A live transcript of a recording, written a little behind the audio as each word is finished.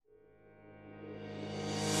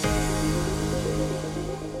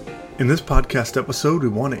In this podcast episode, we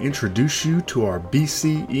want to introduce you to our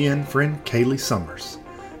BCEN friend Kayleigh Summers.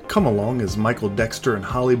 Come along as Michael Dexter and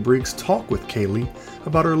Holly Briggs talk with Kayleigh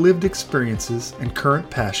about her lived experiences and current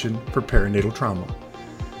passion for perinatal trauma.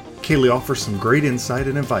 Kayleigh offers some great insight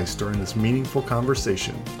and advice during this meaningful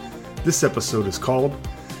conversation. This episode is called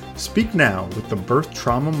Speak Now with the Birth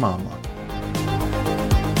Trauma Mama.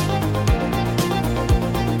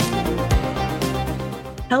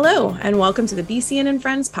 Hello, and welcome to the BCN and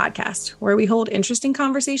Friends podcast, where we hold interesting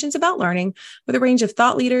conversations about learning with a range of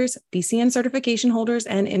thought leaders, BCN certification holders,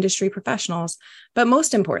 and industry professionals. But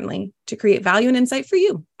most importantly, to create value and insight for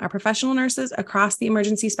you, our professional nurses across the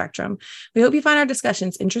emergency spectrum. We hope you find our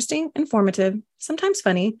discussions interesting, informative, sometimes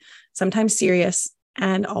funny, sometimes serious,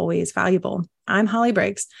 and always valuable. I'm Holly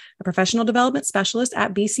Briggs, a professional development specialist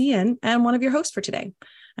at BCN and one of your hosts for today.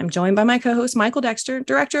 I'm joined by my co-host, Michael Dexter,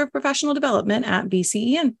 Director of Professional Development at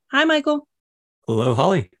BCEN. Hi, Michael. Hello,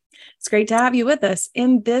 Holly. It's great to have you with us.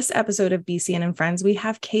 In this episode of BCN and Friends, we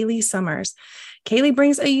have Kayleigh Summers. Kayleigh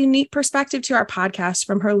brings a unique perspective to our podcast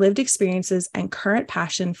from her lived experiences and current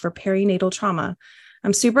passion for perinatal trauma.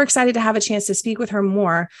 I'm super excited to have a chance to speak with her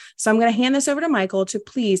more, so I'm going to hand this over to Michael to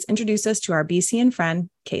please introduce us to our BCN friend,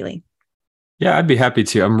 Kayleigh. Yeah, I'd be happy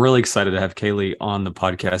to. I'm really excited to have Kayleigh on the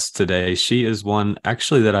podcast today. She is one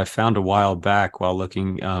actually that I found a while back while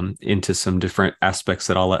looking into some different aspects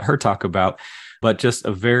that I'll let her talk about, but just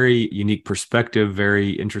a very unique perspective,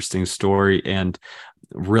 very interesting story, and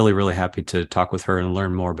really, really happy to talk with her and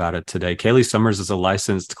learn more about it today. Kayleigh Summers is a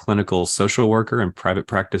licensed clinical social worker and private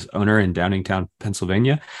practice owner in Downingtown,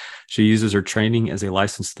 Pennsylvania. She uses her training as a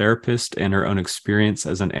licensed therapist and her own experience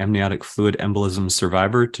as an amniotic fluid embolism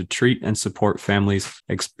survivor to treat and support families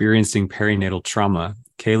experiencing perinatal trauma.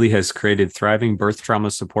 Kayleigh has created thriving birth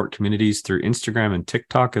trauma support communities through Instagram and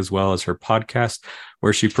TikTok, as well as her podcast,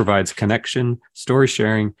 where she provides connection, story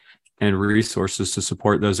sharing, and resources to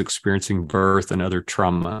support those experiencing birth and other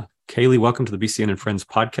trauma. Kayleigh, welcome to the BCN and Friends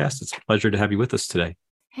podcast. It's a pleasure to have you with us today.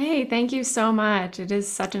 Hey, thank you so much. It is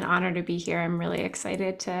such an honor to be here. I'm really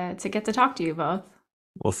excited to get to talk to you both.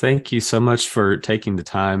 Well, thank you so much for taking the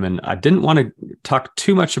time. And I didn't want to talk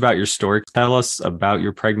too much about your story. Tell us about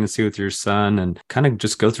your pregnancy with your son and kind of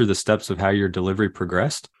just go through the steps of how your delivery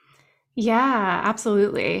progressed. Yeah,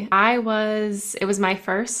 absolutely. It was my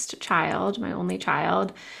first child, my only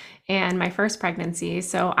child, and my first pregnancy.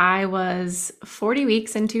 So I was 40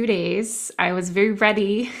 weeks and 2 days. I was very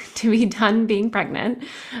ready to be done being pregnant.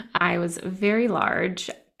 I was very large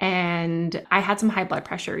and I had some high blood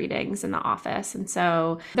pressure readings in the office. And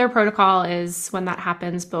so their protocol is when that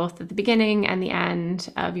happens, both at the beginning and the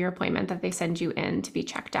end of your appointment, that they send you in to be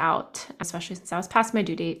checked out, especially since I was past my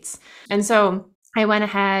due dates. And so I went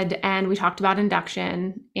ahead and we talked about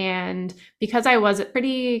induction. And because I was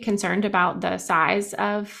pretty concerned about the size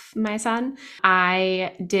of my son,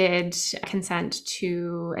 I did consent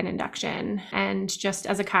to an induction. And just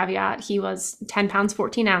as a caveat, he was 10 pounds,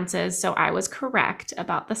 14 ounces. So I was correct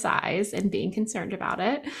about the size and being concerned about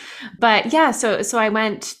it. But yeah, so I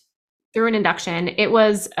went through an induction. It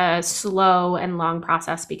was a slow and long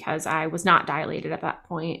process because I was not dilated at that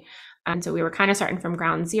point. And so we were kind of starting from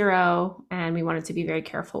ground zero and we wanted to be very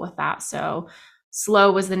careful with that. So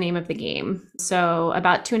slow was the name of the game. So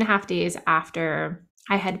about 2.5 days after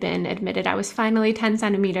I had been admitted, I was finally 10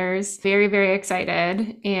 centimeters, very, very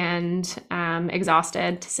excited and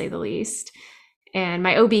exhausted to say the least. And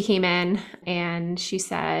my OB came in and she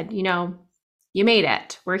said, you made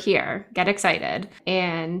it. We're here. Get excited.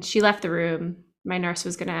 And she left the room. My nurse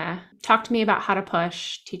was going to talk to me about how to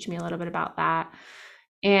push, teach me a little bit about that.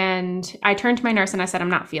 And I turned to my nurse and I said,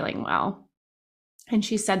 I'm not feeling well. And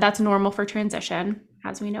she said, that's normal for transition,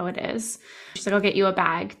 as we know it is. She's like, I'll get you a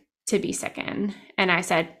bag to be sick in. And I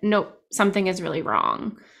said, nope, something is really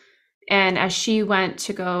wrong. And as she went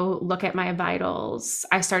to go look at my vitals,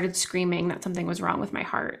 I started screaming that something was wrong with my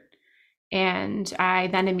heart. And I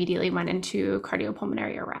then immediately went into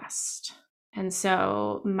cardiopulmonary arrest. And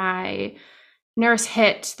so my nurse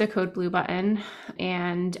hit the code blue button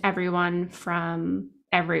and everyone from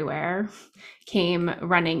everywhere came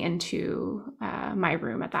running into my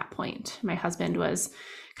room at that point. My husband was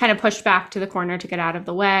kind of pushed back to the corner to get out of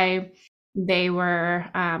the way. They were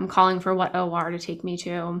calling for what OR to take me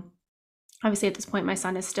to. Obviously, at this point, my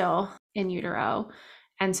son is still in utero,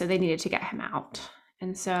 and so they needed to get him out.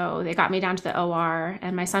 And so they got me down to the OR,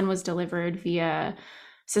 and my son was delivered via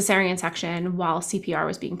cesarean section while CPR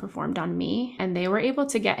was being performed on me. And they were able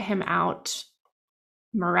to get him out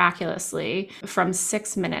miraculously from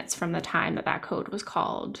 6 minutes from the time that code was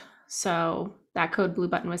called. So that code blue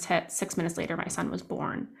button was hit. 6 minutes later, my son was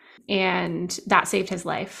born. And that saved his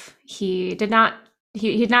life. He did not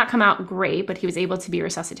he did not come out great, but he was able to be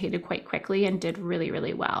resuscitated quite quickly and did really,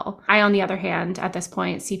 really well. I, on the other hand, at this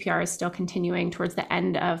point, CPR is still continuing towards the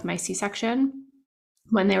end of my C-section.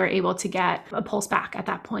 When they were able to get a pulse back at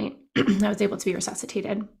that point, I was able to be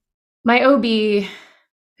resuscitated. My OB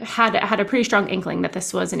had a pretty strong inkling that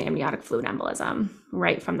this was an amniotic fluid embolism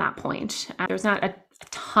right from that point. There's not a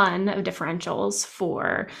ton of differentials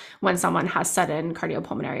for when someone has sudden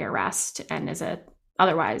cardiopulmonary arrest and is a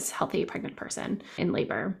otherwise healthy pregnant person in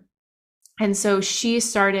labor. And so she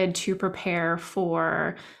started to prepare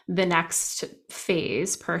for the next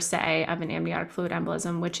phase, per se, of an amniotic fluid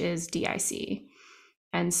embolism, which is DIC.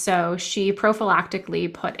 And so she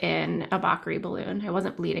prophylactically put in a Bakri balloon. I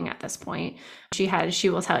wasn't bleeding at this point. She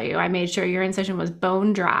will tell you, I made sure your incision was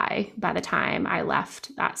bone dry by the time I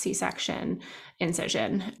left that C-section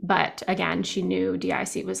incision. But again, she knew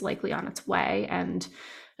DIC was likely on its way. And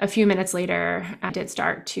a few minutes later, I did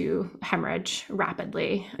start to hemorrhage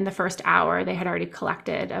rapidly. In the first hour, they had already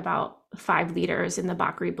collected about 5 liters in the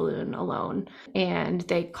Bakri balloon alone. And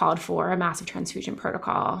they called for a massive transfusion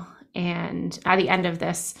protocol. And at the end of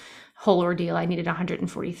this whole ordeal, I needed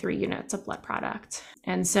 143 units of blood product.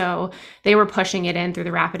 And so they were pushing it in through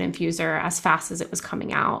the rapid infuser as fast as it was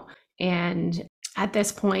coming out. And at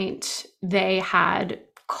this point, they had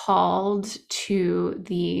called to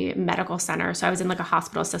the medical center. So I was in like a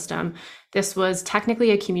hospital system. This was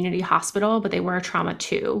technically a community hospital, but they were a trauma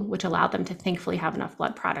too, which allowed them to thankfully have enough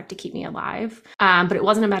blood product to keep me alive. But it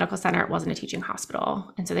wasn't a medical center. It wasn't a teaching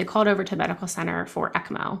hospital. And so they called over to medical center for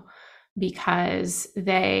ECMO because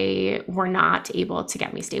they were not able to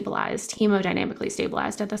get me stabilized, hemodynamically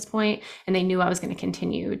stabilized at this point. And they knew I was going to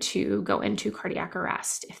continue to go into cardiac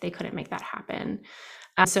arrest if they couldn't make that happen.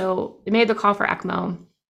 So they made the call for ECMO.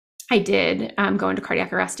 I did go into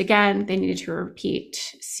cardiac arrest again. They needed to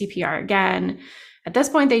repeat CPR again. At this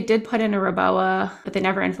point, they did put in a Roboa, but they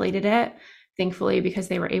never inflated it, thankfully, because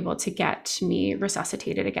they were able to get me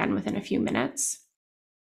resuscitated again within a few minutes.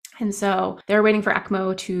 And so they were waiting for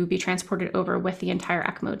ECMO to be transported over with the entire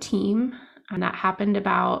ECMO team. And that happened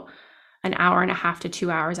about an hour and a half to 2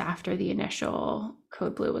 hours after the initial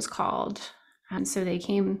code blue was called. And so they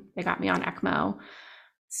got me on ECMO,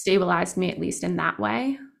 stabilized me at least in that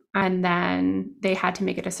way. And then they had to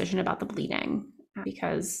make a decision about the bleeding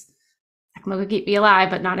because ECMO could keep me alive,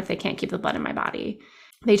 but not if they can't keep the blood in my body.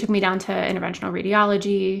 They took me down to interventional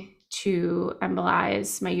radiology to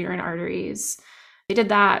embolize my uterine arteries. They did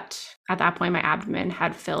that. At that point, my abdomen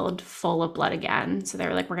had filled full of blood again. So they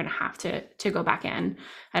were like, we're going to have to go back in.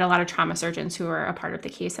 I had a lot of trauma surgeons who were a part of the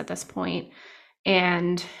case at this point.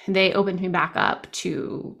 And they opened me back up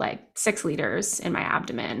to like 6 liters in my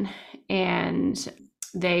abdomen. And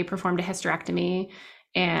they performed a hysterectomy,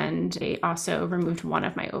 and they also removed one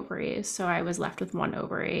of my ovaries. So I was left with one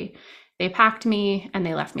ovary. They packed me and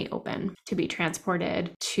they left me open to be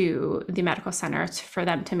transported to the medical center for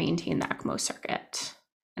them to maintain the ECMO circuit.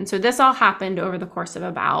 And so this all happened over the course of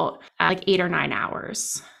about like 8 or 9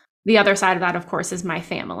 hours. The other side of that, of course, is my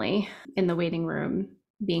family in the waiting room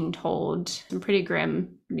being told some pretty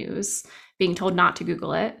grim news, being told not to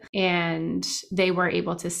Google it. And they were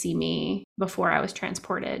able to see me before I was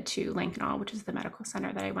transported to Lankenau, which is the medical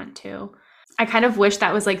center that I went to. I kind of wish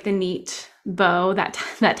that was like the neat bow that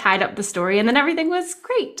tied up the story, and then everything was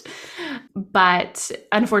great. But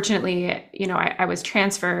unfortunately, I was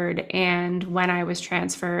transferred, and when I was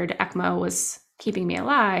transferred, ECMO was keeping me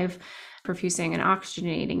alive, perfusing and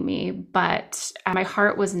oxygenating me, but my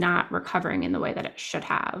heart was not recovering in the way that it should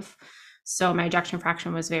have. So my ejection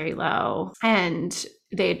fraction was very low, and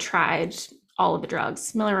they had tried all of the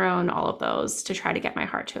drugs, Millerone, all of those, to try to get my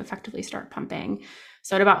heart to effectively start pumping.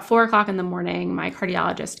 So at about 4 o'clock in the morning, my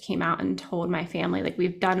cardiologist came out and told my family, like,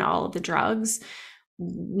 we've done all of the drugs.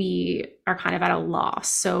 We are kind of at a loss.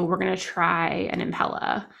 So we're going to try an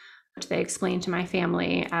Impella, which they explained to my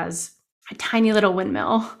family as a tiny little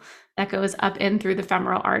windmill that goes up in through the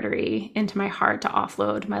femoral artery into my heart to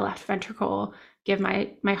offload my left ventricle, give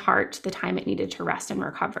my heart the time it needed to rest and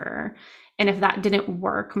recover. And if that didn't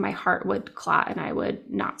work, my heart would clot and I would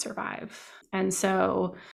not survive. And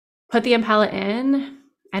so put the Impella in,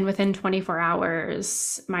 and within 24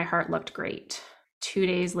 hours, my heart looked great. 2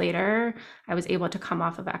 days later, I was able to come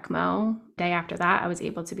off of ECMO. Day after that, I was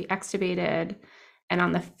able to be extubated. And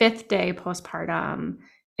on the 5th day postpartum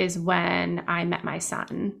is when I met my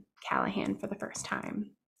son, Callahan, for the first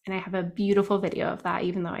time. And I have a beautiful video of that,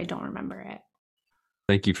 even though I don't remember it.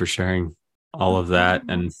 Thank you for sharing all of that.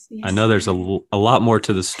 And yes. I know there's a lot more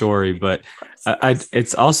to the story, but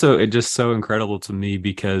it's just so incredible to me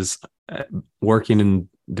because working in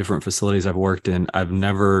different facilities I've worked in, I've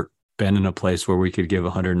never been in a place where we could give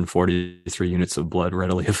 143 units of blood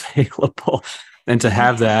readily available. And to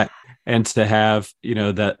have that, and to have,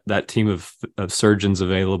 that team of surgeons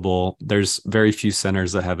available. There's very few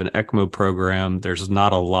centers that have an ECMO program. There's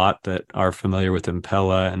not a lot that are familiar with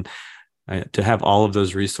Impella. And to have all of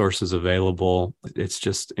those resources available, it's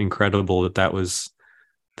just incredible that was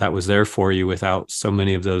there for you. Without so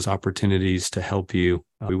many of those opportunities to help you,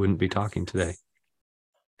 we wouldn't be talking today.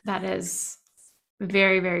 That is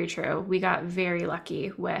very, very true. We got very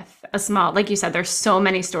lucky with a small, like you said, there's so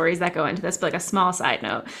many stories that go into this, but like a small side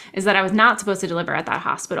note is that I was not supposed to deliver at that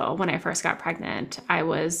hospital when I first got pregnant. I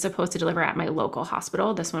was supposed to deliver at my local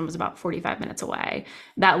hospital. This one was about 45 minutes away.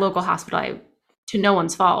 That local hospital, to no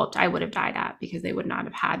one's fault, I would have died at, because they would not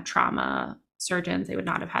have had trauma surgeons. They would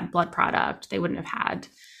not have had blood product. They wouldn't have had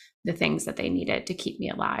the things that they needed to keep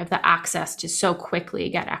me alive, the access to so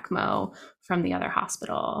quickly get ECMO from the other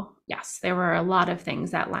hospital. Yes, there were a lot of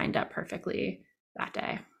things that lined up perfectly that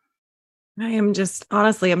day. I'm just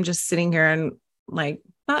sitting here and like,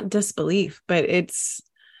 not disbelief, but it's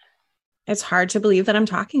hard to believe that I'm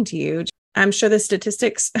talking to you. I'm sure the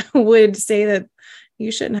statistics would say that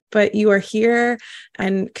you shouldn't, but you are here,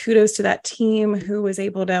 and kudos to that team who was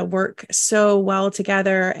able to work so well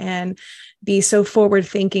together and be so forward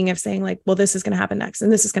thinking of saying like, well, this is going to happen next,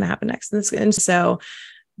 and this is going to happen next. And so,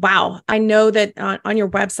 wow. I know that on your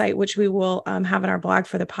website, which we will have in our blog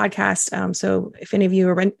for the podcast. So if any of you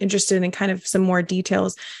are interested in kind of some more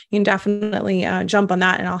details, you can definitely jump on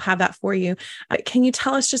that, and I'll have that for you. Can you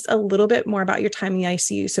tell us just a little bit more about your time in the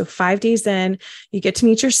ICU? So 5 days in, you get to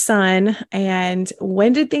meet your son, and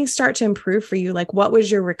when did things start to improve for you? Like, what was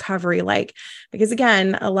your recovery like? Because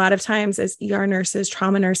again, a lot of times as ER nurses,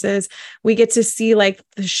 trauma nurses, we get to see like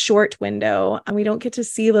the short window, and we don't get to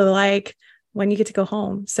see the like when you get to go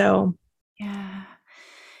home. So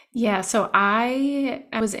yeah. So I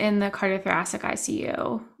was in the cardiothoracic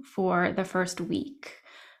ICU for the first week.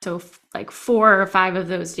 So like 4 or 5 of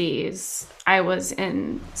those days, I was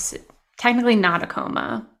in technically not a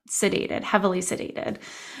coma, sedated, heavily sedated.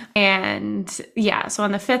 And yeah, so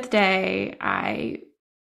on the 5th day, I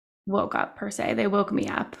woke up per se. They woke me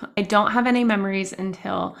up. I don't have any memories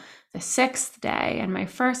until the 6th day. And my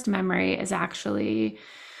first memory is actually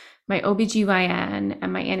my OBGYN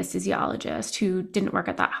and my anesthesiologist, who didn't work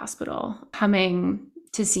at that hospital, coming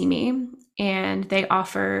to see me. And they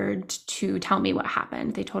offered to tell me what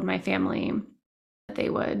happened. They told my family that they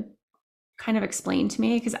would kind of explain to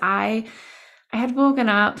me, because I had woken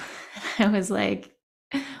up and I was like,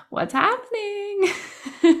 what's happening?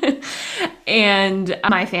 And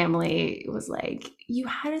my family was like, you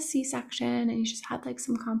had a C-section and you just had like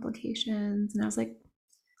some complications. And I was like,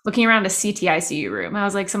 looking around a CT ICU room, I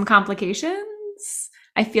was like, some complications?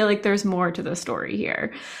 I feel like there's more to the story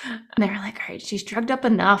here. And they were like, all right, she's drugged up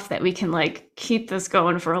enough that we can like keep this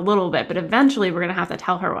going for a little bit, but eventually we're going to have to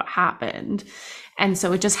tell her what happened. And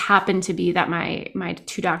so it just happened to be that my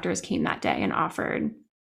 2 doctors came that day and offered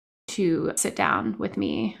to sit down with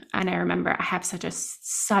me. And I remember I have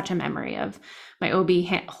such a memory of my OB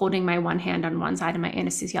holding my one hand on one side and my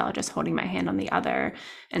anesthesiologist holding my hand on the other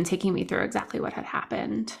and taking me through exactly what had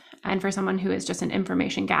happened. And for someone who is just an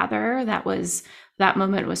information gatherer, that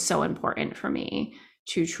moment was so important for me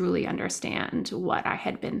to truly understand what I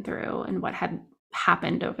had been through and what had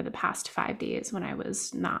happened over the past 5 days when I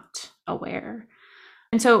was not aware.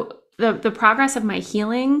 And so the progress of my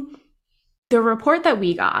healing, the report that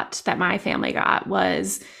we got, that my family got,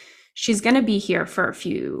 was she's going to be here for a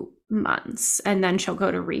few months and then she'll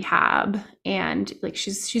go to rehab, and like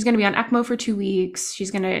she's going to be on ECMO for 2 weeks.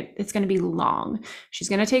 It's going to be long. She's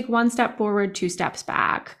going to take 1 step forward, 2 steps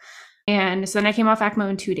back. And so then I came off ECMO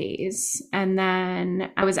in 2 days, and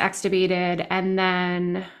then I was extubated. And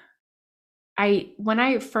then when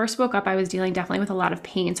I first woke up, I was dealing definitely with a lot of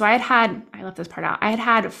pain. So I left this part out. I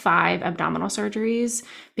had 5 abdominal surgeries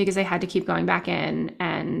because I had to keep going back in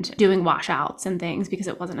and doing washouts and things because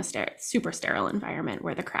it wasn't a super sterile environment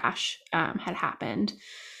where the crash had happened.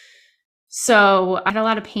 So I had a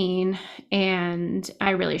lot of pain, and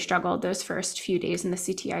I really struggled those first few days in the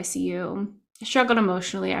CT ICU. I struggled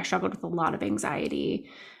emotionally. I struggled with a lot of anxiety.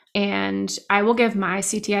 And I will give my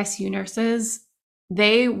CT ICU nurses,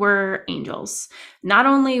 they were angels. Not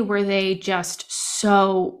only were they just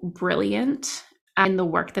so brilliant in the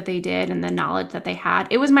work that they did and the knowledge that they had,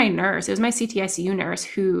 it was my nurse, it was my CT ICU nurse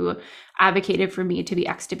who advocated for me to be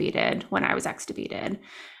extubated when I was extubated.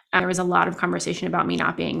 There was a lot of conversation about me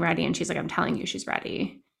not being ready, and she's like, I'm telling you, she's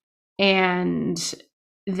ready. And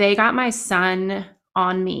they got my son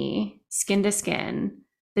on me, skin to skin,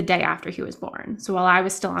 the day after he was born. So while I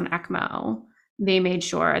was still on ECMO, they made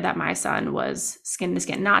sure that my son was skin to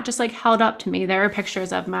skin, not just like held up to me. There are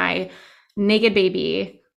pictures of my naked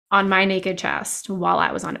baby on my naked chest while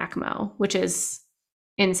I was on ECMO, which is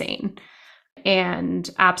insane. And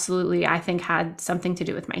absolutely, I think had something to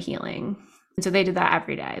do with my healing. And so they did that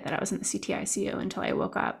every day that I was in the CTICU until I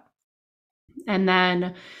woke up. And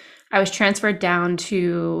then I was transferred down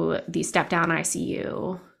to the step down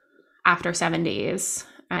ICU after 7 days.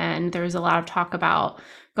 And there was a lot of talk about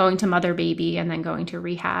going to mother baby and then going to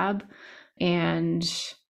rehab. And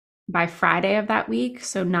by Friday of that week,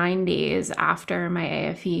 so 9 days after my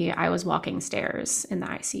AFE, I was walking stairs in the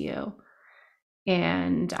ICU.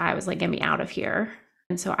 And I was like, get me out of here.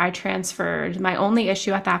 And so I transferred. My only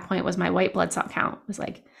issue at that point was my white blood cell count was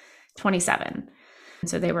like 27. And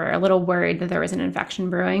so they were a little worried that there was an infection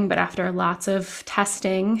brewing. But after lots of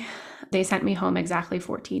testing, they sent me home exactly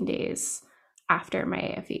 14 days after my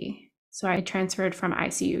AFE. So I transferred from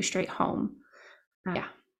ICU straight home. Yeah.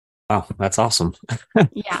 Wow, that's awesome.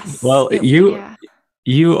 Yes. Well,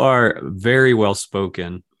 you are very well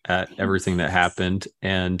spoken at everything that happened.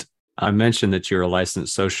 And I mentioned that you're a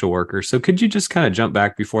licensed social worker. So could you just kind of jump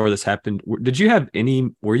back before this happened?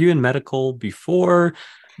 Were you in medical before?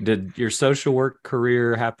 Did your social work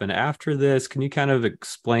career happen after this? Can you kind of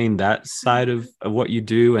explain that side of what you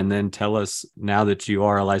do? And then tell us, now that you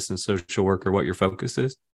are a licensed social worker, what your focus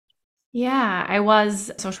is? Yeah, I was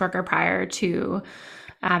a social worker prior to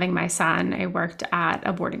having my son. I worked at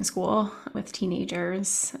a boarding school with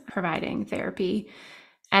teenagers providing therapy.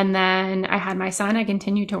 And then I had my son. I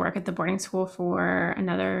continued to work at the boarding school for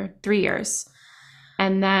another 3 years.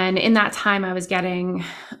 And then in that time, I was getting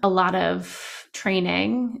a lot of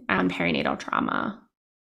training on perinatal trauma,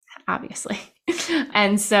 obviously.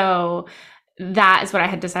 And so that is what I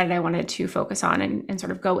had decided I wanted to focus on and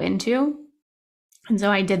sort of go into. And so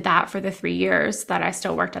I did that for the 3 years that I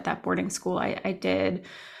still worked at that boarding school. I did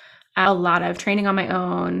a lot of training on my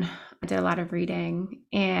own. I did a lot of reading.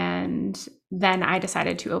 And then I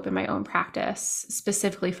decided to open my own practice,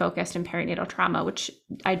 specifically focused in perinatal trauma, which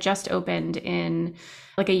I just opened in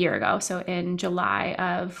like a year ago. So in July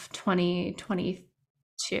of 2022.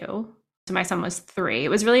 So my son was 3. It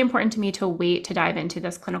was really important to me to wait to dive into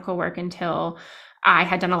this clinical work until I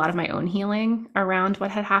had done a lot of my own healing around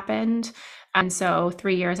what had happened. And so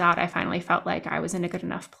 3 years out, I finally felt like I was in a good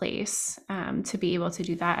enough place to be able to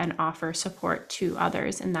do that and offer support to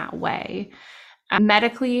others in that way.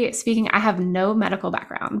 Medically speaking, I have no medical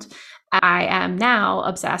background. I am now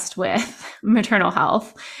obsessed with maternal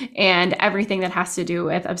health and everything that has to do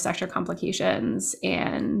with obstetric complications.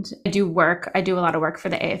 And I do a lot of work for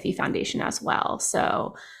the AFE Foundation as well.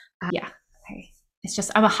 So I'm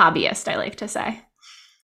a hobbyist, I like to say.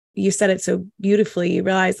 You said it so beautifully. You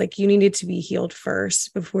realized like you needed to be healed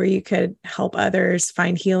first before you could help others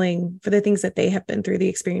find healing for the things that they have been through, the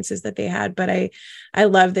experiences that they had. But I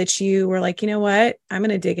love that you were like, you know what, I'm going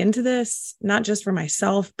to dig into this, not just for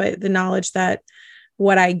myself, but the knowledge that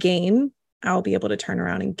what I gain, I'll be able to turn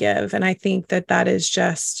around and give. And I think that is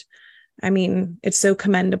just, it's so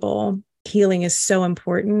commendable. Healing is so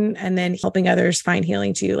important. And then helping others find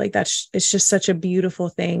healing too. Like it's just such a beautiful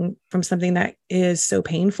thing from something that is so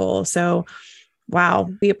painful. So, wow,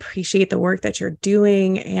 we appreciate the work that you're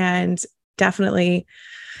doing and definitely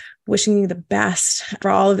wishing you the best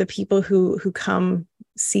for all of the people who come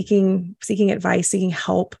seeking advice, seeking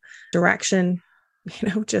help, direction,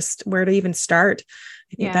 just where to even start.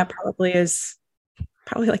 I think that probably is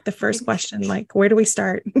like the first question, like, where do we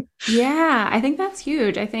start? Yeah, I think that's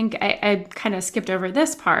huge. I think I kind of skipped over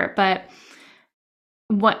this part, but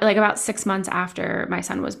about 6 months after my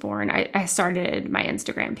son was born, I started my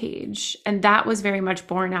Instagram page. And that was very much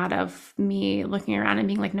born out of me looking around and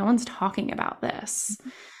being like, no one's talking about this.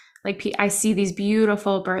 Like I see these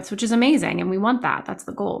beautiful births, which is amazing. And we want that. That's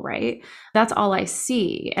the goal, right? That's all I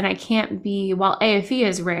see. And I can't while AFE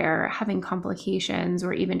is rare, having complications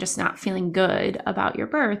or even just not feeling good about your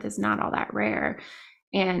birth is not all that rare.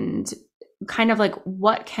 And kind of like,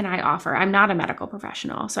 what can I offer? I'm not a medical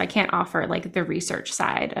professional, so I can't offer like the research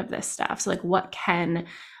side of this stuff. So like, what can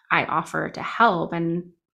I offer to help?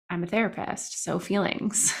 And I'm a therapist, so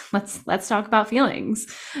feelings. Let's talk about feelings.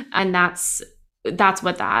 And that's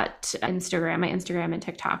what that my Instagram and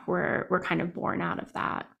TikTok were kind of born out of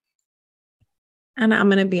that. And I'm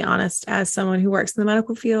going to be honest, as someone who works in the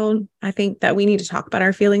medical field, I think that we need to talk about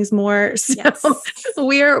our feelings more. So Yes.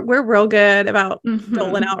 we're real good about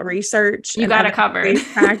doling out research You and got it covered.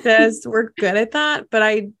 practice. We're good at that. But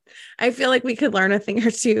I feel like we could learn a thing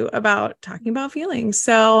or two about talking about feelings.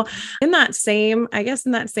 So in that same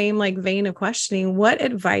like vein of questioning, what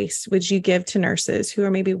advice would you give to nurses who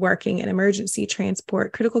are maybe working in emergency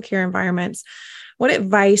transport, critical care environments? What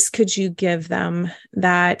advice could you give them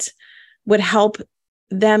that would help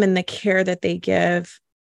them in the care that they give?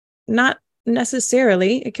 Not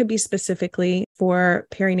necessarily, it could be specifically for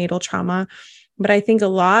perinatal trauma, but I think a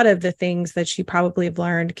lot of the things that you probably have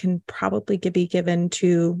learned can probably be given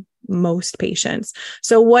to most patients.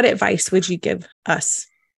 So what advice would you give us?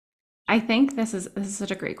 I think this is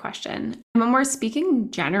such a great question. When we're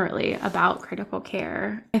speaking generally about critical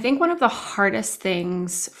care, I think one of the hardest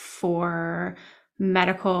things for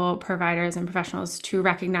medical providers and professionals to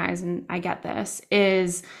recognize, and I get this,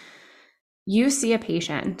 is you see a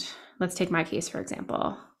patient, let's take my case, for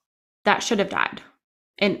example, that should have died.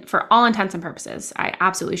 And for all intents and purposes, I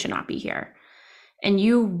absolutely should not be here. And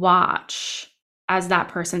you watch as that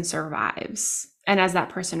person survives and as that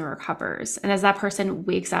person recovers and as that person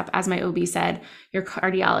wakes up. As my OB said, your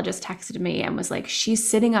cardiologist texted me and was like, she's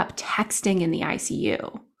sitting up texting in the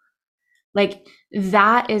ICU. Like,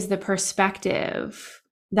 that is the perspective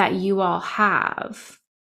that you all have.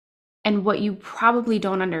 And what you probably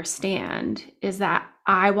don't understand is that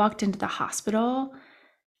I walked into the hospital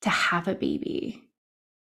to have a baby,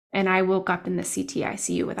 and I woke up in the CT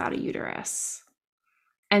ICU without a uterus.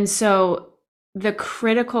 And so the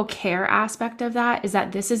critical care aspect of that is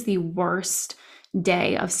that this is the worst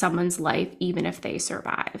day of someone's life, even if they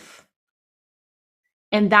survive.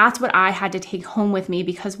 And that's what I had to take home with me,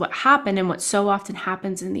 because what happened, and what so often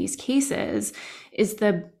happens in these cases, is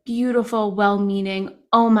the beautiful, well-meaning,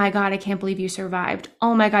 oh my God, I can't believe you survived.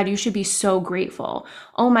 Oh my God, you should be so grateful.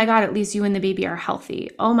 Oh my God, at least you and the baby are healthy.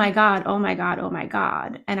 Oh my God, oh my God, oh my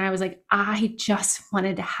God. And I was like, I just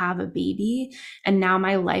wanted to have a baby, and now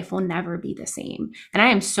my life will never be the same. And I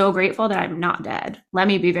am so grateful that I'm not dead. Let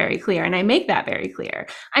me be very clear. And I make that very clear.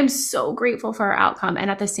 I'm so grateful for our outcome.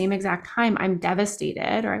 And at the same exact time, I'm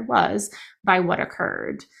devastated, or I was, by what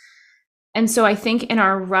occurred. And so I think in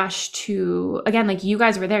our rush to, again, like you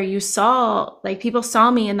guys were there, you saw, like people saw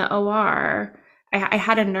me in the OR. I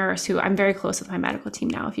had a nurse who, I'm very close with my medical team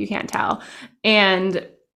now, if you can't tell. And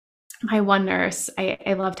my one nurse,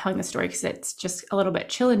 I love telling the story because it's just a little bit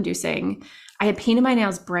chill inducing. I had painted my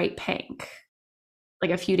nails bright pink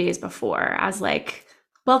like a few days before as like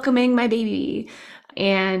welcoming my baby.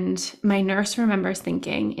 And my nurse remembers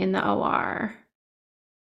thinking in the OR,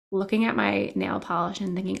 looking at my nail polish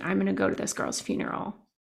and thinking, I'm going to go to this girl's funeral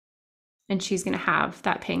and she's going to have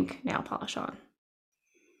that pink nail polish on.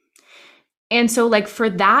 And so like for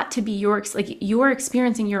that to be you're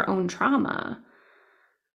experiencing your own trauma.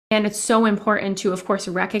 And it's so important to, of course,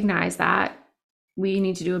 recognize that we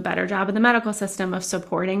need to do a better job in the medical system of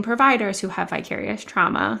supporting providers who have vicarious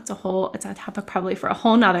trauma. It's a topic probably for a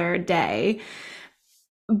whole nother day.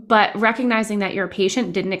 But recognizing that your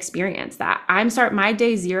patient didn't experience that. My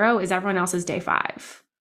day 0 is everyone else's day 5.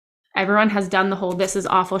 Everyone has done the whole, this is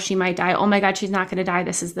awful, she might die. Oh my God, she's not going to die.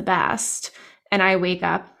 This is the best. And I wake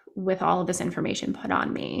up with all of this information put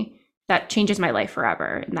on me that changes my life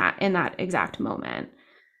forever in that exact moment.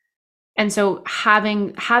 And so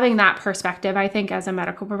having that perspective, I think as a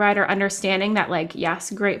medical provider, understanding that like,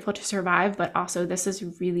 yes, grateful to survive, but also this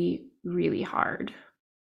is really, really hard,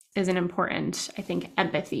 is an important, I think,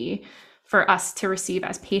 empathy for us to receive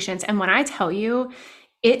as patients. And when I tell you,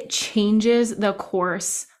 it changes the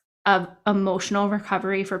course of emotional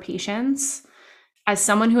recovery for patients. As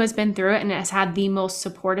someone who has been through it and has had the most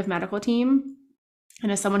supportive medical team,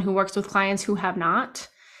 and as someone who works with clients who have not,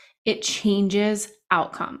 it changes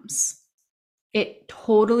outcomes. It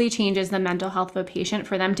totally changes the mental health of a patient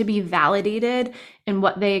for them to be validated in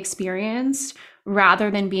what they experienced,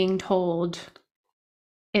 rather than being told,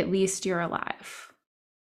 at least you're alive,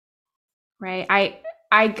 right?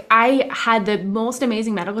 I had the most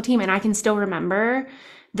amazing medical team, and I can still remember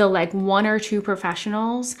the like 1 or 2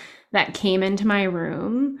 professionals that came into my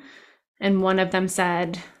room, and one of them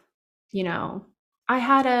said, I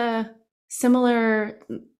had a similar,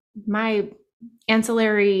 my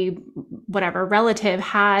ancillary whatever relative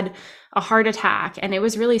had a heart attack, and it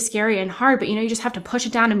was really scary and hard, but you just have to push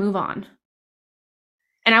it down and move on.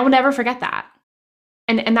 And I will never forget that.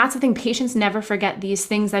 And that's the thing, patients never forget these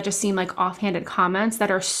things that just seem like offhanded comments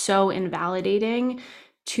that are so invalidating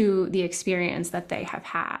to the experience that they have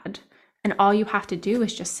had. And all you have to do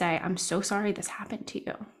is just say, I'm so sorry this happened to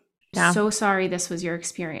you. Yeah. So sorry this was your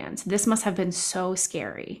experience. This must have been so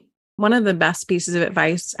scary. One of the best pieces of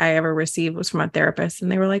advice I ever received was from a therapist.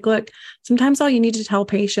 And they were like, look, sometimes all you need to tell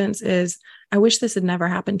patients is, I wish this had never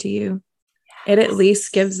happened to you. It at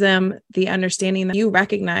least gives them the understanding that you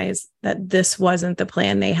recognize that this wasn't the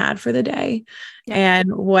plan they had for the day. Yeah.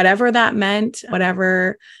 And whatever that meant,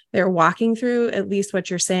 whatever they're walking through, at least what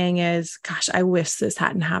you're saying is, gosh, I wish this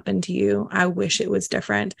hadn't happened to you. I wish it was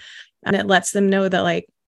different. And it lets them know that, like,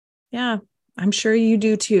 yeah, I'm sure you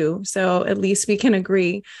do too. So at least we can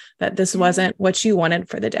agree that this wasn't what you wanted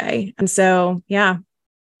for the day. And so, yeah,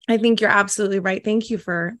 I think you're absolutely right. Thank you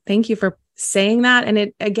for saying that. And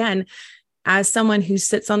it, again, as someone who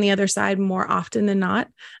sits on the other side more often than not,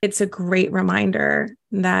 it's a great reminder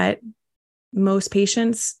that most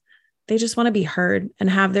patients, they just want to be heard and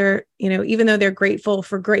have their, even though they're grateful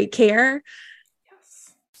for great care,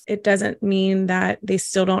 Yes, it doesn't mean that they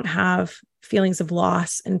still don't have feelings of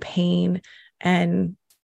loss and pain and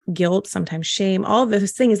guilt, sometimes shame, all of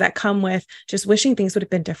those things that come with just wishing things would have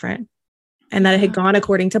been different and that it had gone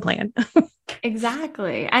according to plan.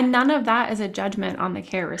 Exactly. And none of that is a judgment on the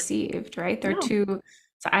care received, right? So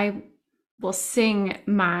I will sing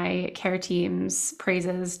my care team's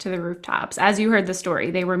praises to the rooftops. As you heard the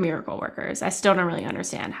story, they were miracle workers. I still don't really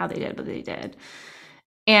understand how they did what they did.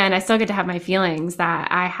 And I still get to have my feelings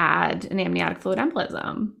that I had an amniotic fluid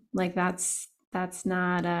embolism. Like that's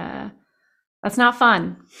not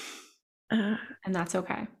fun. And that's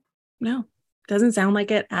okay. No, doesn't sound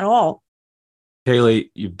like it at all. Kayleigh,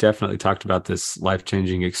 you've definitely talked about this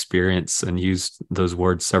life-changing experience and used those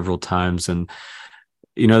words several times. And,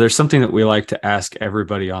 there's something that we like to ask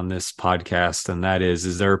everybody on this podcast, and that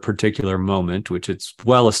is there a particular moment, which it's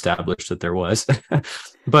well established that there was,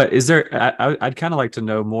 but I'd kind of like to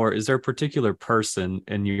know more, is there a particular person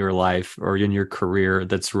in your life or in your career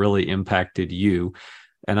that's really impacted you?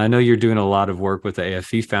 And I know you're doing a lot of work with the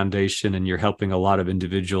AFE Foundation and you're helping a lot of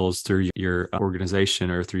individuals through your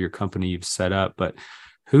organization or through your company you've set up, but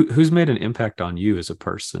who's made an impact on you as a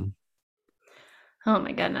person? Oh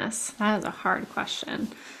my goodness, that is a hard question.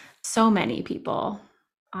 So many people,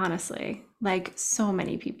 honestly, like so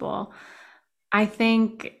many people. I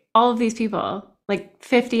think all of these people, like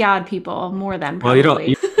 50 odd people, more than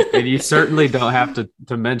probably. Well, you certainly don't have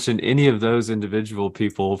to mention any of those individual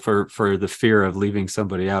people for the fear of leaving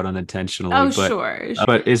somebody out unintentionally. Oh, sure.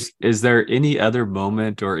 But is there any other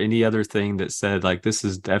moment or any other thing that said, like, this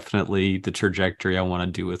is definitely the trajectory I want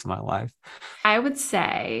to do with my life? I would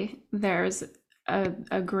say there's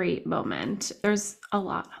a great moment. There's a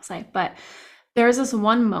lot, I'll say, but there's this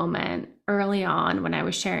one moment early on when I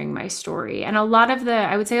was sharing my story. And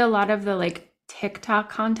I would say a lot of the like TikTok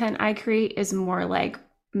content I create is more like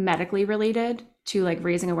medically related to like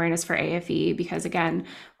raising awareness for AFE, because again,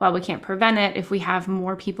 while we can't prevent it, if we have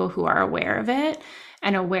more people who are aware of it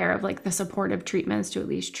and aware of like the supportive treatments to at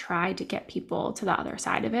least try to get people to the other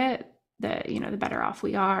side of it, the better off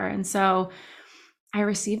we are. And so I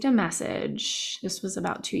received a message, this was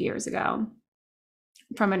about 2 years ago,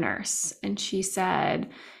 from a nurse. And she said,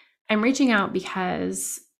 I'm reaching out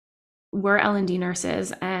because we're L&D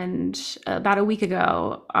nurses. And about a week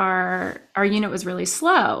ago, our unit was really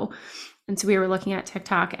slow. And so we were looking at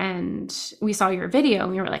TikTok and we saw your video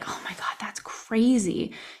and we were like, oh my God, that's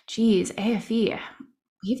crazy. Geez, AFE,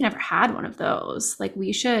 we've never had one of those. Like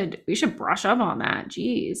we should brush up on that.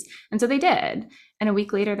 Geez. And so they did. And a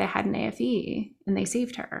week later they had an AFE and they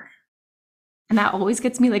saved her. And that always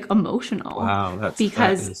gets me like emotional. Wow.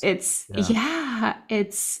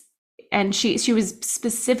 And she was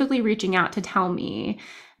specifically reaching out to tell me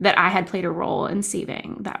that I had played a role in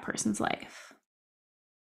saving that person's life,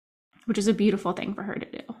 which is a beautiful thing for her to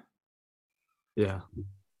do. Yeah.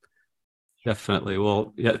 Definitely.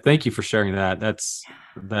 Well, yeah, thank you for sharing that.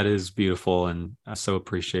 That is beautiful. And I so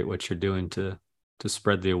appreciate what you're doing to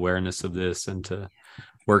spread the awareness of this and to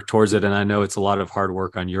work towards it. And I know it's a lot of hard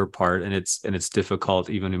work on your part, and it's difficult,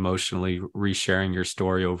 even emotionally, resharing your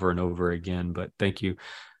story over and over again. But thank you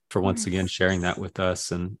for once again sharing that with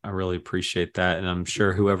us. And I really appreciate that. And I'm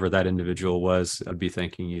sure whoever that individual was, I'd be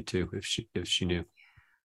thanking you too, if she knew.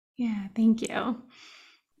 Yeah. Thank you.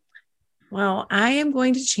 Well, I am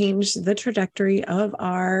going to change the trajectory of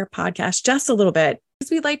our podcast just a little bit because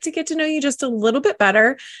we'd like to get to know you just a little bit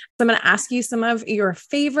better. So I'm going to ask you some of your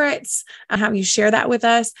favorites and have you share that with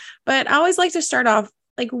us. But I always like to start off,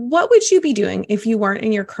 like, what would you be doing if you weren't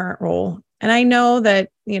in your current role? And I know that,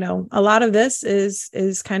 a lot of this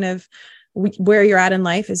is kind of where you're at in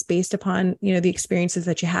life is based upon, the experiences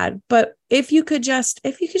that you had. But if you could just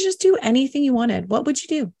do anything you wanted, what would you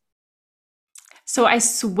do? So I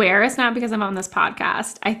swear it's not because I'm on this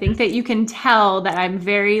podcast. I think that you can tell that I'm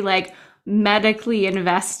very like medically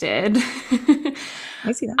invested.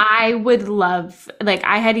 I see that. I would love, like,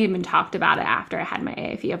 I had even talked about it after I had my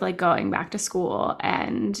AFE of like going back to school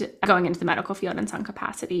and going into the medical field in some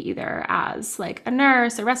capacity, either as like a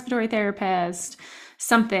nurse, a respiratory therapist,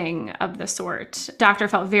 something of the sort. Doctor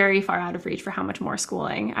felt very far out of reach for how much more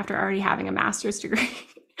schooling after already having a master's degree.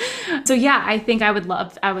 So yeah, I think I would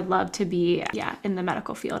love to be, in the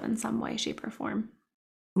medical field in some way, shape, or form.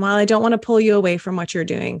 While I don't want to pull you away from what you're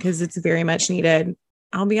doing, because it's very much needed,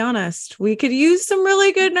 I'll be honest, we could use some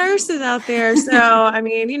really good nurses out there. So, I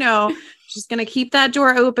mean, just going to keep that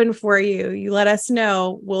door open for you. You let us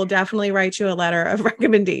know. We'll definitely write you a letter of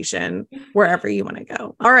recommendation wherever you want to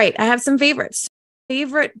go. All right. I have some favorites.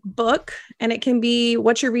 Favorite book, and it can be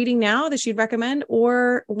what you're reading now that you'd recommend,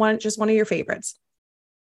 or just one of your favorites.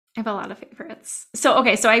 I have a lot of favorites. So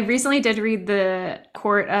I recently did read The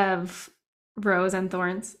Court of Rose and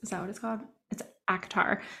Thorns. Is that what it's called? It's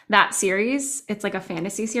ACOTAR. That series, it's like a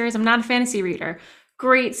fantasy series. I'm not a fantasy reader.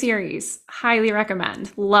 Great series. Highly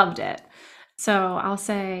recommend. Loved it. So I'll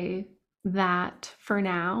say that for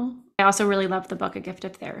now. I also really love the book A Gift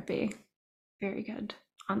of Therapy. Very good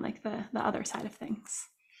on like the other side of things.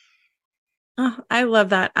 Oh, I love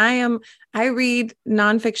that. I read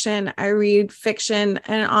nonfiction, I read fiction,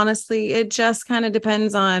 and honestly, it just kind of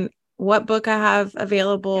depends on what book I have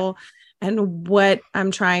available and what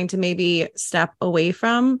I'm trying to maybe step away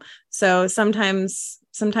from. So sometimes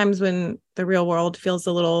when the real world feels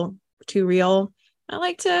a little too real, I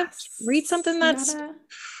like to read something that's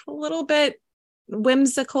a little bit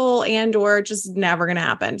whimsical and or just never going to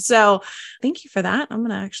happen. So thank you for that. I'm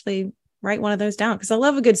going to actually write one of those down because I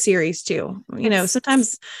love a good series too.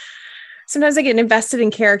 Sometimes I get invested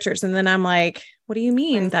in characters and then I'm like, what do you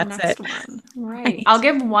mean? That's it. One. Right. I'll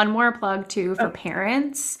give one more plug too for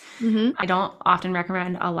parents. Mm-hmm. I don't often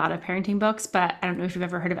recommend a lot of parenting books, but I don't know if you've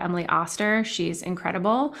ever heard of Emily Oster. She's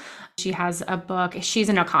incredible. She has a book. She's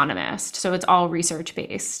an economist, so it's all research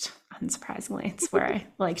based. Unsurprisingly, it's where I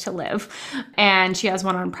like to live. And she has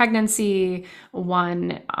one on pregnancy,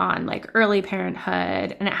 one on like early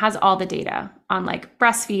parenthood, and it has all the data on like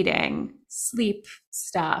breastfeeding, sleep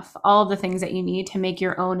stuff, all the things that you need to make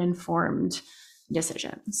your own informed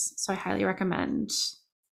decisions. So I highly recommend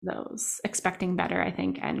those. Expecting Better, I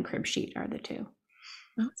think, and Crib Sheet are the two.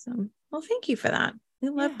 Awesome. Well, thank you for that. I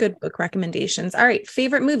love good book recommendations. All right.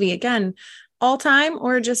 Favorite movie, again, all time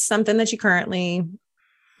or just something that you currently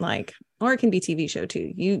like, or it can be TV show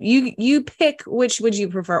too. You pick which would you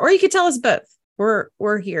prefer, or you could tell us both.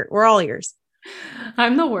 We're here. We're all ears.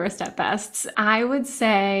 I'm the worst at bests. I would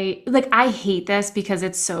say, like, I hate this because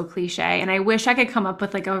it's so cliche, and I wish I could come up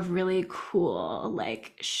with like a really cool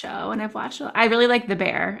like show. And I really like The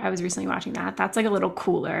Bear. I was recently watching that. That's like a little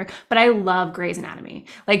cooler, but I love Grey's Anatomy.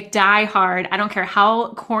 Like, die hard. I don't care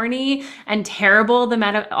how corny and terrible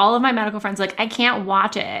all of my medical friends, like, I can't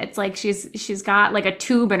watch it. It's like she's got like a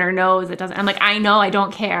tube in her nose. I'm like, I know, I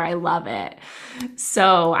don't care. I love it.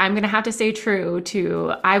 So I'm going to have to stay true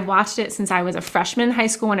to, I've watched it since I was a freshman in high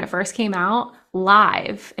school when it first came out,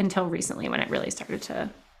 live, until recently when it really started to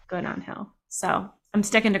go downhill. So I'm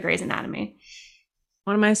sticking to Grey's Anatomy.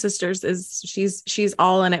 One of my sisters she's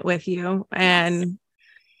all in it with you. And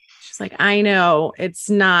she's like, I know it's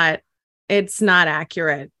not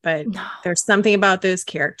accurate, but there's something about those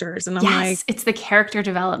characters. And I'm like, it's the character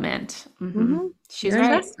development. Mm-hmm. She's right.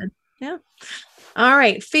 Invested. Yeah. All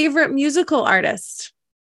right. Favorite musical artist?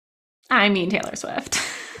 I mean, Taylor Swift.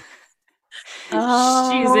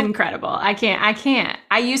 She's incredible. I can't.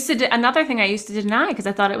 Another thing I used to deny because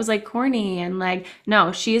I thought it was like corny and like,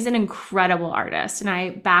 no, she is an incredible artist. And I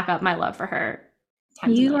back up my love for her.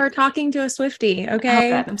 You are talking to a Swiftie.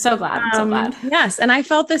 Okay. I'm so glad. I'm so glad. Yes. And I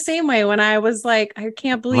felt the same way when I was like, I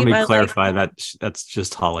can't believe. Let me clarify that that's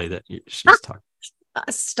just Holly that she's talking.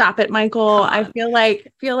 Stop it, Michael. I feel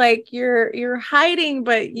like you're hiding,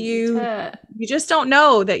 but you just don't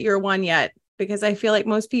know that you're one yet, because I feel like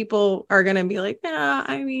most people are going to be like, yeah,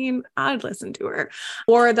 I mean, I'd listen to her,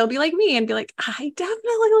 or they'll be like me and be like, I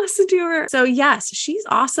definitely listen to her. So yes, she's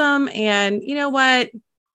awesome. And you know what,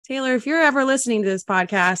 Taylor, if you're ever listening to this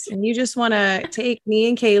podcast and you just want to take me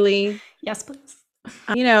and Kayleigh, yes, please.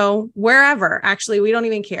 Wherever, actually, we don't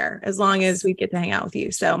even care as long as we get to hang out with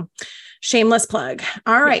you. So shameless plug.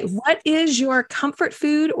 All right. Yes. What is your comfort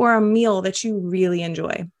food or a meal that you really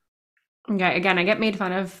enjoy? Okay. Again, I get made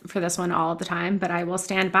fun of for this one all the time, but I will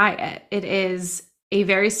stand by it. It is a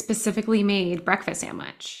very specifically made breakfast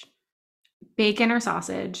sandwich. Bacon or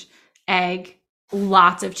sausage, egg,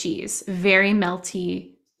 lots of cheese, very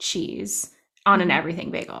melty cheese on an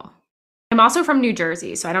everything bagel. I'm also from New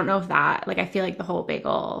Jersey, so I don't know if that, like, I feel like the whole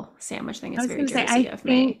bagel sandwich thing is very Jersey of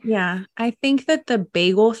me. Yeah, I think that the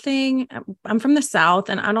bagel thing, I'm from the South,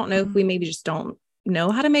 and I don't know if we maybe just don't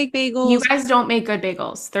know how to make bagels. You guys don't make good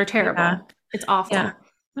bagels. They're terrible. Yeah. It's awful. Yeah.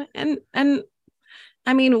 And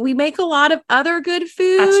I mean, we make a lot of other good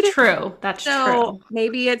food. That's true. That's true.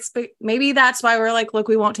 Maybe that's why we're like, look,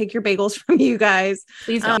 we won't take your bagels from you guys.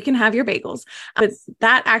 Please don't. You can have your bagels. But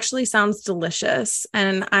that actually sounds delicious.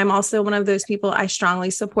 And I'm also one of those people, I strongly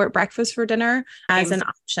support breakfast for dinner as an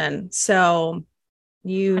option. So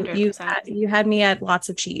you had me at lots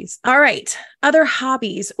of cheese. All right. Other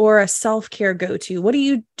hobbies or a self-care go-to. What do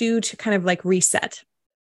you do to kind of like reset?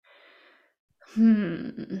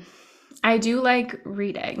 I do like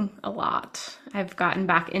reading a lot. I've gotten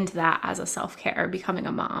back into that as a self-care, becoming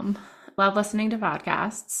a mom. Love listening to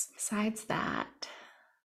podcasts. Besides that,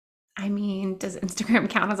 I mean, does Instagram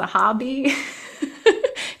count as a hobby?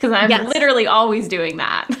 Because I'm literally always doing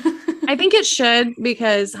that. I think it should,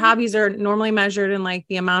 because hobbies are normally measured in like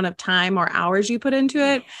the amount of time or hours you put into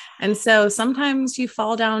it. And so sometimes you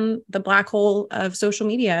fall down the black hole of social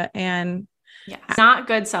media, and it's not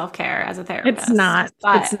good self-care as a therapist. It's not.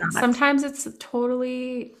 Sometimes it's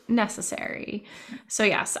totally necessary. So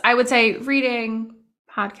yes, I would say reading,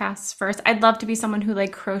 podcasts first. I'd love to be someone who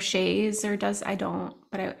like crochets or does. I don't,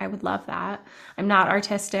 but I would love that. I'm not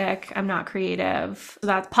artistic. I'm not creative. So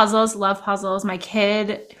that's puzzles. Love puzzles. My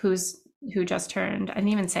kid who just turned, I didn't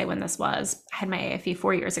even say when this was. I had my AFE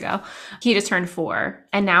 4 years ago. He just turned 4,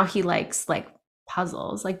 and now he likes like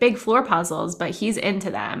puzzles, like big floor puzzles, but he's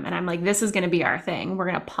into them. And I'm like, this is going to be our thing. We're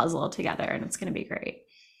going to puzzle together, and it's going to be great.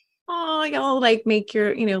 Oh, y'all like make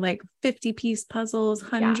your, like 50-piece puzzles,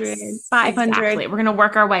 100, 500. Exactly. We're going to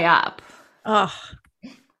work our way up. Oh,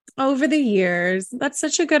 over the years. That's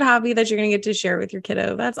such a good hobby that you're going to get to share with your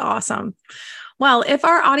kiddo. That's awesome. Well, if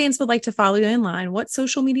our audience would like to follow you online, what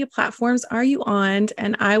social media platforms are you on?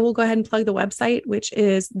 And I will go ahead and plug the website, which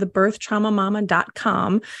is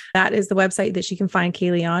thebirthtraumamama.com. That is the website that she can find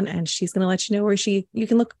Kayleigh on, and she's going to let you know where you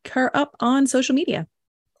can look her up on social media.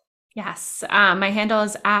 Yes. My handle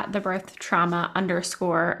is at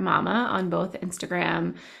thebirthtrauma_mama on both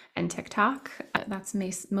Instagram and TikTok. That's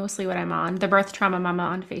mostly what I'm on. The Birth Trauma Mama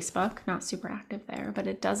on Facebook. Not super active there, but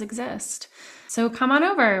it does exist. So come on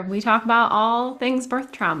over. We talk about all things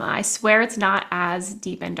birth trauma. I swear it's not as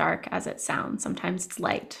deep and dark as it sounds. Sometimes it's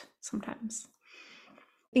light. Sometimes. I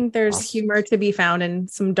think there's humor to be found in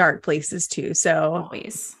some dark places too. So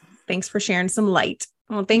always. Thanks for sharing some light.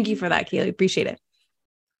 Well, thank you for that, Kayleigh. Appreciate it.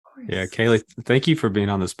 Yeah, Kayleigh, thank you for being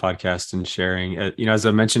on this podcast and sharing. As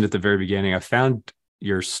I mentioned at the very beginning, I found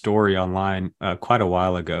your story online quite a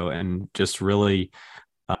while ago, and just really,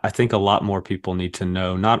 I think a lot more people need to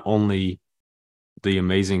know not only the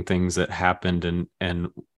amazing things that happened and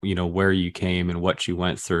where you came and what you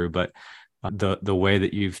went through, but the way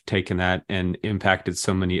that you've taken that and impacted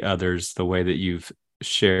so many others, the way that you've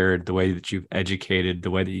shared, the way that you've educated,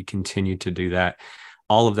 the way that you continue to do that.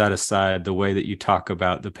 All of that aside, the way that you talk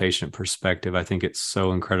about the patient perspective, I think it's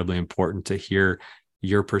so incredibly important to hear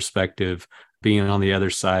your perspective, being on the other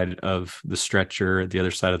side of the stretcher, the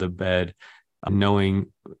other side of the bed, knowing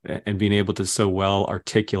and being able to so well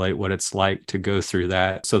articulate what it's like to go through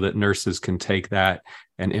that so that nurses can take that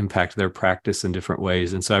and impact their practice in different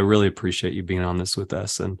ways. And so I really appreciate you being on this with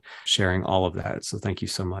us and sharing all of that. So thank you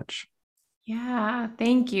so much. Yeah,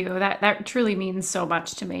 thank you. That truly means so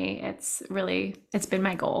much to me. It's been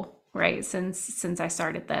my goal, right, since I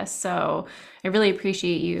started this. So I really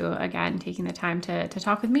appreciate you again taking the time to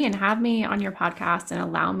talk with me and have me on your podcast and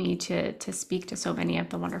allow me to speak to so many of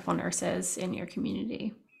the wonderful nurses in your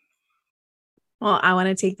community. Well, I want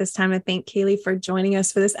to take this time to thank Kayleigh for joining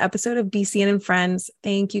us for this episode of BCN and Friends.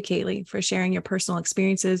 Thank you, Kayleigh, for sharing your personal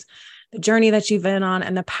experiences, the journey that you've been on,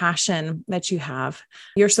 and the passion that you have.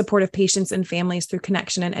 Your support of patients and families through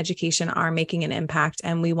connection and education are making an impact.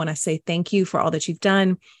 And we want to say thank you for all that you've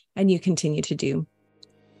done and you continue to do.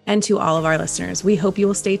 And to all of our listeners, we hope you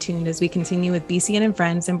will stay tuned as we continue with BCN and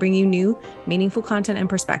Friends and bring you new, meaningful content and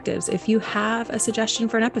perspectives. If you have a suggestion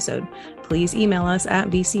for an episode, please email us at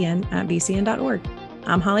bcn@bcn.org.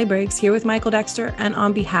 I'm Holly Briggs, here with Michael Dexter, and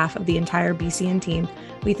on behalf of the entire BCN team,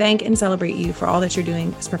 we thank and celebrate you for all that you're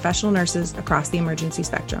doing as professional nurses across the emergency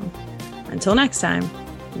spectrum. Until next time,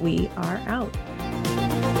 we are out.